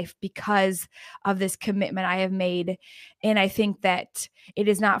my life because of this commitment I have made. And I think that it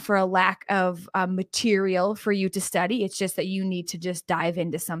is not for a lack of material for you to study. It's just that you need to just dive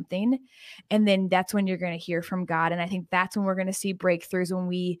into something. And then that's when you're going to hear from God. And I think that's when we're going to see breakthroughs,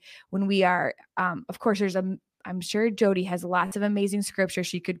 when we are, of course, I'm sure Jody has lots of amazing scripture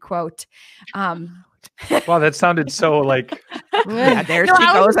she could quote. Wow, that sounded so like. Yeah, there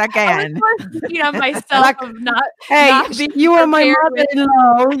she goes again. On myself of not. Hey, you are my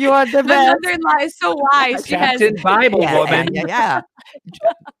mother-in-law. You are the My best. mother-in-law is so wise. She has Captain Bible woman. Yeah.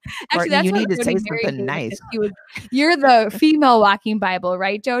 Actually, Courtney, you why need to say Jody married something David, nice. because you're the female walking Bible,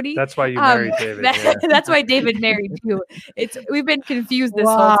 right, Jody? That's why you married David. That's why David married you. We've been confused this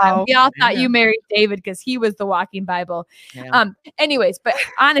whole time. We all thought you married David because he was the walking Bible. Yeah. Anyways, but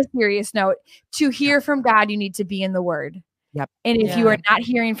on a serious note, to hear from God, you need to be in the word. Yep. And if you are not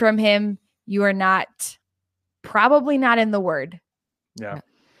hearing from him, you are probably not in the word. Yeah.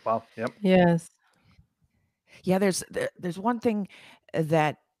 Wow. Yep. Yes. Yeah, there's one thing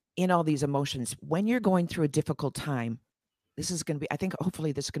that in all these emotions, when you're going through a difficult time, this is going to be, I think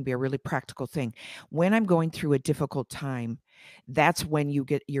hopefully this is going to be a really practical thing. When I'm going through a difficult time, that's when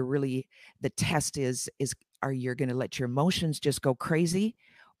you're really, the test is, are you going to let your emotions just go crazy,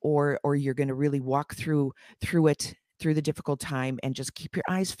 or you're going to really walk through the difficult time and just keep your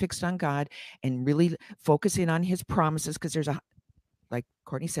eyes fixed on God and really focusing on his promises. Cause there's like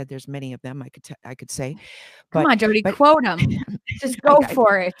Courtney said, there's many of them I could say, Come on, Jody, quote them. Just go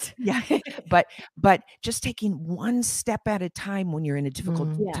for it. Yeah. But just taking one step at a time when you're in a difficult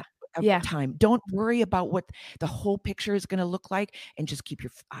time. Don't worry about what the whole picture is going to look like, and just keep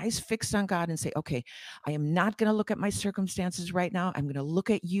your eyes fixed on God and say, okay, I am not going to look at my circumstances right now. I'm going to look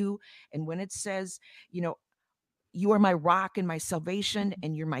at you. And when it says, you are my rock and my salvation,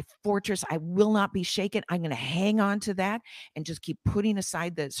 and you're my fortress, I will not be shaken. I'm going to hang on to that and just keep putting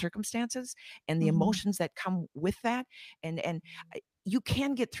aside the circumstances and the emotions that come with that. And you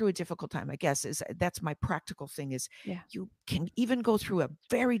can get through a difficult time, I guess, that's my practical thing, is you can even go through a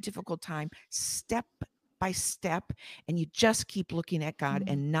very difficult time step by step, and you just keep looking at God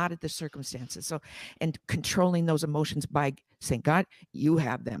and not at the circumstances. So, and controlling those emotions by saying, God, you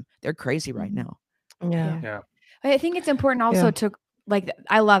have them. They're crazy right now. Yeah. I think it's important also to, like,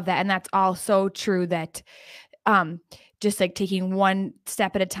 I love that. And that's all so true, that just like taking one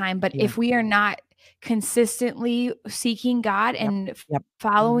step at a time. But if we are not consistently seeking God and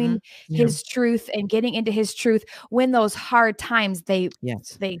following his truth and getting into his truth, when those hard times, they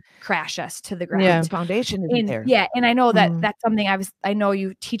crash us to the ground. The foundation isn't there. Yeah. And I know that that's something I know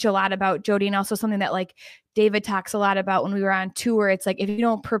you teach a lot about, Jody, and also something that like David talks a lot about when we were on tour. It's like, if you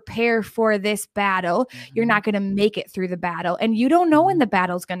don't prepare for this battle, you're not going to make it through the battle. And you don't know when the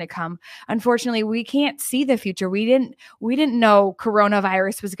battle's going to come. Unfortunately, we can't see the future. We didn't know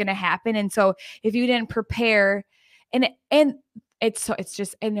coronavirus was going to happen. And so if you didn't prepare, and it's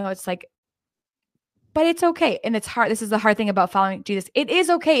just, I know it's like, but it's okay. And it's hard. This is the hard thing about following Jesus. It is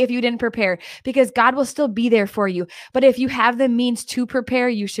okay if you didn't prepare, because God will still be there for you. But if you have the means to prepare,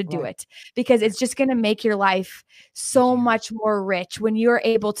 you should do it, because it's just going to make your life so much more rich when you're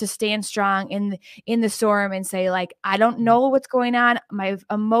able to stand strong in the storm and say, like, I don't know what's going on. My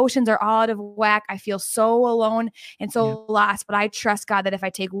emotions are all out of whack. I feel so alone and so lost, but I trust God that if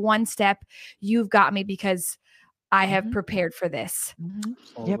I take one step, you've got me, because I have prepared for this.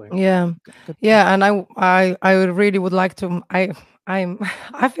 Yeah. And I really would like to. I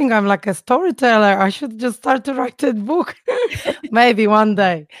think I'm like a storyteller. I should just start to write a book, maybe one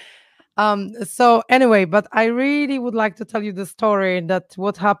day. So anyway, but I really would like to tell you the story that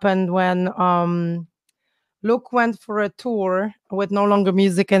what happened when Luke went for a tour with No Longer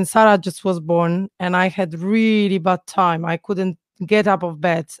Music, and Sarah just was born, and I had really bad time. I couldn't get up of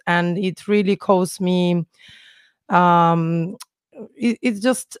bed, and it really caused me. It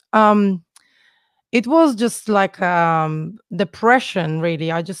was just like depression,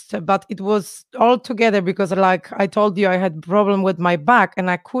 really. But it was all together because, like I told you, I had problem with my back,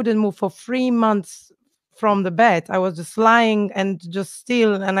 and I couldn't move for 3 months from the bed. I was just lying and just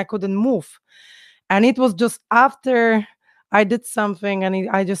still, and I couldn't move. And it was just after I did something, and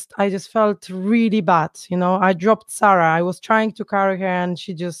I just felt really bad. I dropped Sarah. I was trying to carry her, and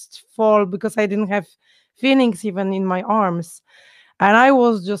she just fall because I didn't have feelings even in my arms, and I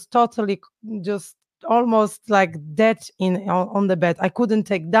was just totally just almost like dead on the bed. I couldn't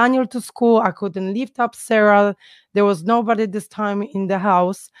take Daniel to school. I couldn't lift up Sarah. There was nobody this time in the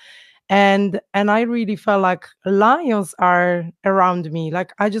house, and I really felt like lions are around me.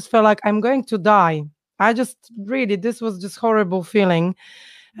 Like I just felt like I'm going to die. This was just horrible feeling.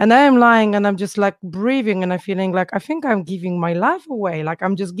 And I am lying, and I'm just like breathing, and I'm feeling like I think I'm giving my life away. Like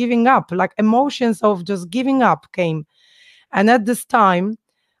I'm just giving up, like emotions of just giving up came. And at this time,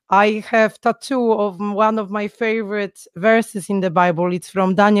 I have tattoo of one of my favorite verses in the Bible. It's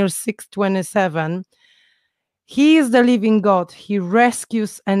from Daniel 6:27. He is the living God. He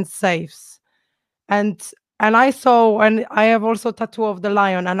rescues and saves. And I have also tattoo of the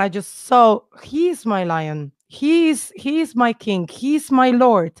lion, and I just saw he is my lion. He is my king. He is my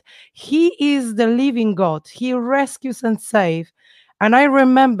Lord. He is the living God. He rescues and saves. And I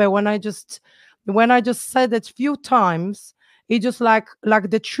remember when I just said it few times, it just like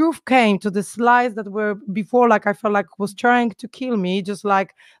the truth came to the lies that were before, like I felt like was trying to kill me, just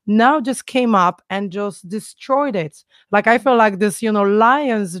like now just came up and just destroyed it. Like I felt like this,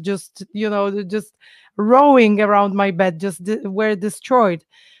 lions just, just rowing around my bed, just were destroyed.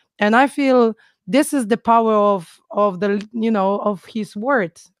 And I feel this is the power of the of his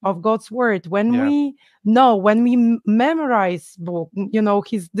word, of God's word. When we memorize book,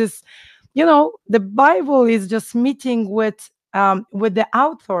 his this, the Bible is just meeting with with the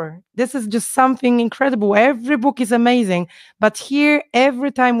author. This is just something incredible. Every book is amazing, but here,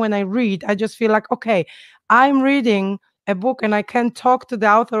 every time when I read, I just feel like, okay, I'm reading a book and I can talk to the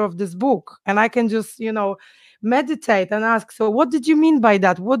author of this book, and I can just, meditate and ask, so what did you mean by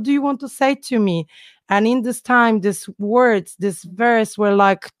that? What do you want to say to me? And in this time, these words, this verse were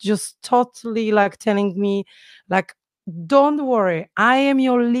like just totally like telling me, like, don't worry, I am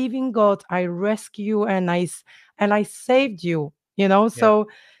your living God. I rescue you, and I saved you, Yeah. so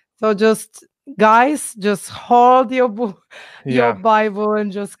just, guys, just hold your book, your Yeah. Bible,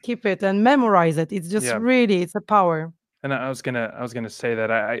 and just keep it and memorize it. It's just Yeah. really, it's a power. And I was gonna say that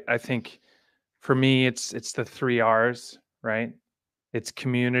I think for me it's the 3 R's, right? It's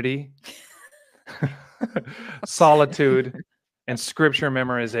community, solitude, and scripture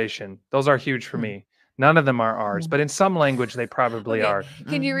memorization. Those are huge for me. None of them are ours, but in some language they probably Okay. are.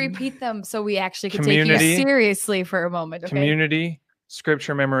 Can you Mm-hmm. repeat them so we actually can take Community. you seriously for a moment? Okay. Community,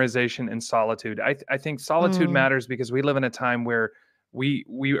 scripture memorization, and solitude. I think solitude Mm. matters because we live in a time where we're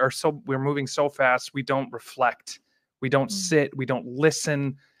moving so fast, we don't reflect, we don't sit, we don't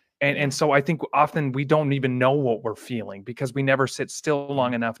listen. And so I think often we don't even know what we're feeling because we never sit still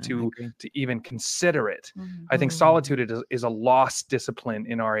long enough I to agree. even consider it. Mhm. I think Mm. solitude is a lost discipline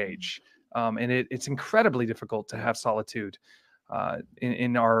in our age. And it's incredibly difficult to have solitude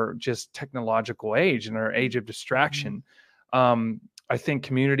in our just technological age, in our age of distraction. I think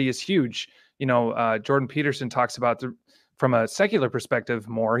community is huge. Jordan Peterson talks about from a secular perspective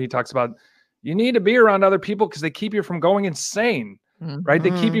more. He talks about you need to be around other people because they keep you from going insane, right?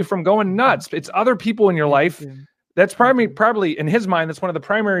 They keep you from going nuts. It's other people in your life. That's probably in his mind, that's one of the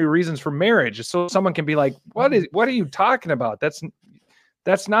primary reasons for marriage, is so someone can be like, what are you talking about?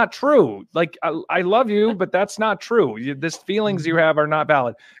 That's not true. Like, I love you, but that's not true. This feelings you have are not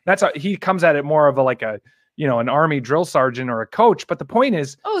valid. He comes at it more of an army drill sergeant or a coach. But the point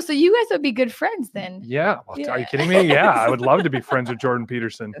is, Oh, so you guys would be good friends then? yeah. Well, Yeah. Are you kidding me? Yeah, I would love to be friends with Jordan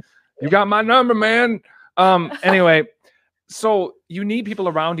Peterson. You got my number, man. Anyway, so you need people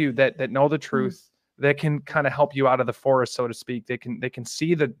around you that know the truth, that can kind of help you out of the forest, so to speak. They can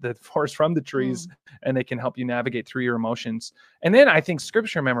see the forest from the trees, and they can help you navigate through your emotions. And then I think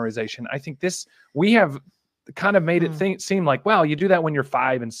scripture memorization. I think we have kind of made it seem like, well, you do that when you're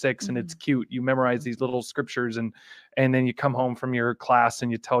 5 and 6 and it's cute. You memorize these little scriptures and then you come home from your class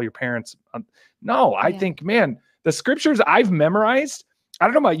and you tell your parents. No, I think, man, the scriptures I've memorized, I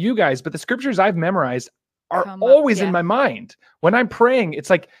don't know about you guys, but the scriptures I've memorized are always in my mind. When I'm praying,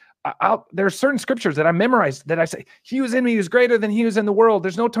 it's like, there are certain scriptures that I memorized that I say, he was in me, he was greater than he was in the world.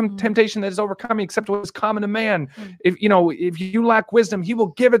 There's no temptation that is overcome me except what is common to man. If you lack wisdom, he will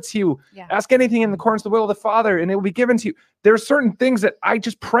give it to you. Ask anything in accordance to the will of the Father, and it will be given to you. There are certain things that I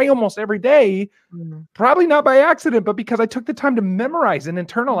just pray almost every day, probably not by accident, but because I took the time to memorize and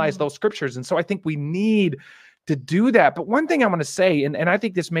internalize those scriptures. And so I think we need to do that. But one thing I want to say, and I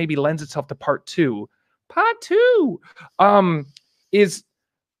think this maybe lends itself to part two, is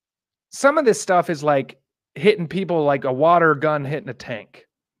some of this stuff is like hitting people like a water gun hitting a tank.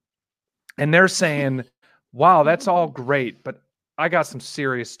 And they're saying, wow, that's all great, but I got some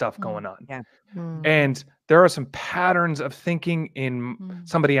serious stuff going on. Yeah. And there are some patterns of thinking in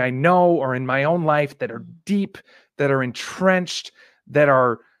somebody I know or in my own life that are deep, that are entrenched, that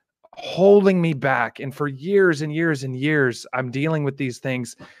are holding me back. And for years and years and years, I'm dealing with these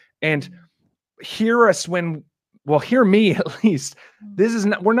things. And hear me at least.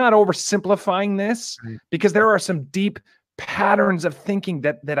 We're not oversimplifying this, because there are some deep patterns of thinking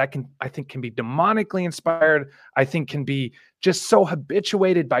that I think can be demonically inspired. I think can be just so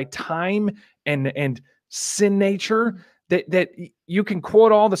habituated by time and sin nature that you can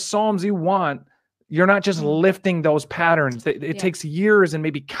quote all the Psalms you want. You're not just lifting those patterns. It takes years and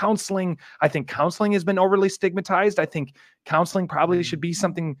maybe counseling. I think counseling has been overly stigmatized. I think counseling probably should be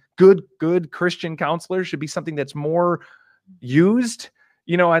something good Christian counselors should be something that's more used.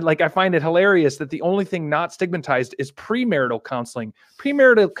 I find it hilarious that the only thing not stigmatized is premarital counseling.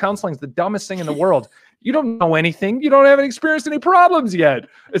 Premarital counseling is the dumbest thing in the world. You don't know anything. You don't have experienced any problems yet.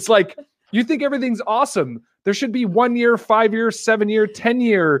 It's like, you think everything's awesome. There should be 1 year, 5 year, 7 year,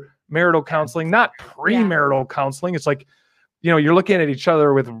 10-year marital counseling, not premarital counseling. It's like, you're looking at each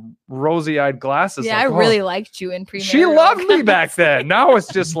other with rosy-eyed glasses. Yeah, like, I really liked you in premarital. She loved me back then. Now it's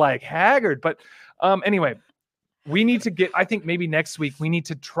just like haggard. But anyway, we need to I think maybe next week, we need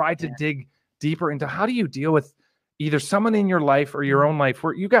to try to dig deeper into how do you deal with either someone in your life or your own life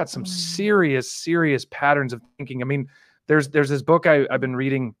where you got some serious patterns of thinking. I mean, there's this book I've been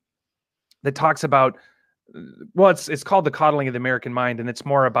reading that talks about, it's called The Coddling of the American Mind, and it's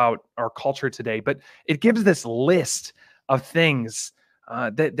more about our culture today, but it gives this list of things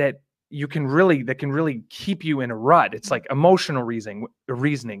that can really keep you in a rut. It's like emotional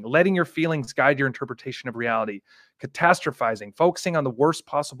reasoning, letting your feelings guide your interpretation of reality, catastrophizing, focusing on the worst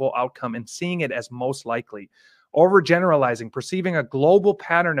possible outcome and seeing it as most likely, overgeneralizing, perceiving a global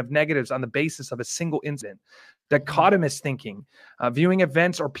pattern of negatives on the basis of a single incident, dichotomous thinking, viewing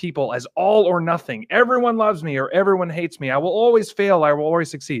events or people as all or nothing. Everyone loves me or everyone hates me. I will always fail. I will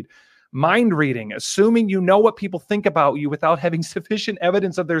always succeed. Mind reading, assuming you know what people think about you without having sufficient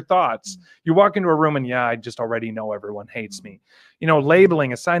evidence of their thoughts. You walk into a room and I just already know everyone hates me.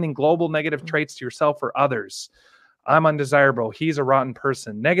 Labeling, assigning global negative traits to yourself or others. I'm undesirable. He's a rotten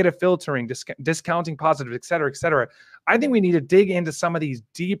person. Negative filtering, discounting positive, et cetera, et cetera. I think we need to dig into some of these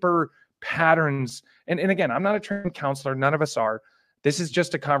deeper patterns. And again, I'm not a trained counselor. None of us are. This is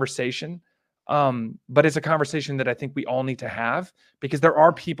just a conversation. But it's a conversation that I think we all need to have, because there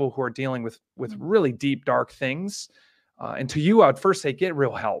are people who are dealing with really deep, dark things. And to you, I'd first say, get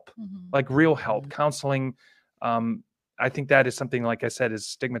real help, like real help. Counseling. I think that is something, like I said, is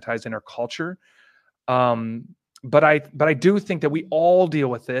stigmatized in our culture. But I do think that we all deal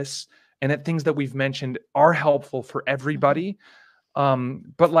with this, and that things that we've mentioned are helpful for everybody.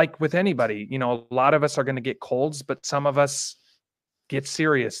 But like with anybody, a lot of us are going to get colds, but some of us get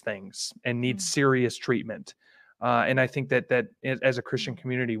serious things and need serious treatment. And I think that as a Christian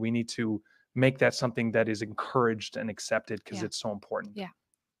community, we need to make that something that is encouraged and accepted, because it's so important. Yeah.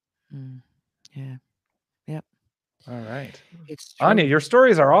 Yeah. Yep. All right. It's true. Anya, your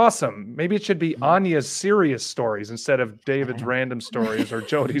stories are awesome. Maybe it should be Anya's serious stories instead of David's random stories or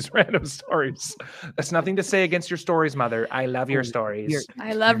Jody's random stories. That's nothing to say against your stories, Mother. I love your stories.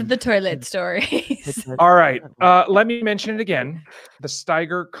 I loved the toilet stories. All right. Let me mention it again. The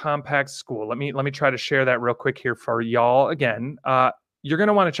Steiger Compact School. Let me try to share that real quick here for y'all again. You're going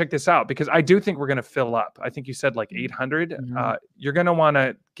to want to check this out, because I do think we're going to fill up. I think you said like 800. You're going to want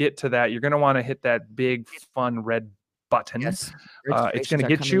to get to that. You're going to want to hit that big, fun red button. Yes. It's going to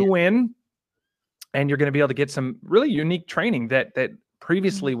get you in, and you're going to be able to get some really unique training that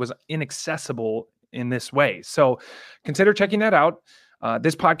previously was inaccessible in this way. So consider checking that out.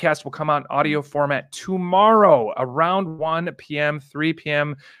 This podcast will come out in audio format tomorrow around 1 p.m., 3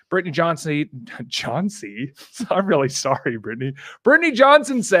 p.m. Brittany Johnson, I'm really sorry, Brittany. Brittany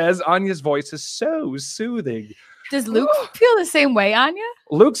Johnson says Anya's voice is so soothing. Does Luke feel the same way, Anya?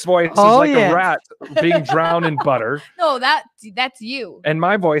 Luke's voice is like a rat being drowned in butter. No, that's you. And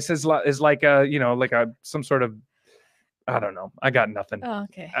my voice is like some sort of, I don't know. I got nothing. Oh,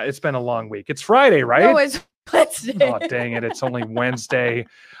 okay. It's been a long week. It's Friday, right? No, it's Wednesday. Oh, dang it. It's only Wednesday.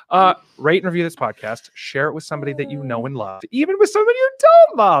 Rate and review this podcast. Share it with somebody that you know and love. Even with somebody you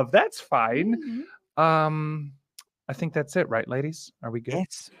don't love. That's fine. I think that's it, right, ladies? Are we good?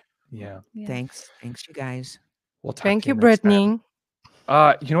 Yes. Yeah. Thanks, you guys. We'll talk Thank to you, next Brittany.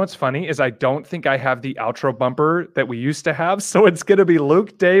 time. You know what's funny is I don't think I have the outro bumper that we used to have. So it's going to be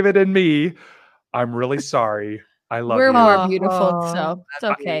Luke, David, and me. I'm really sorry. I love We're you. more beautiful, so it's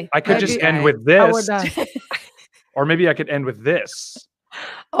okay. I could just end with this. Or maybe I could end with this.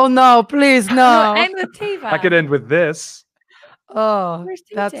 Oh, no, please, no. End with Teva. I could end with this. Oh, Where's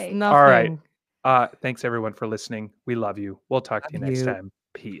that's TJ? nothing. All right. Thanks, everyone, for listening. We love you. We'll talk to you next time.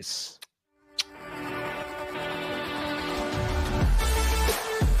 Peace.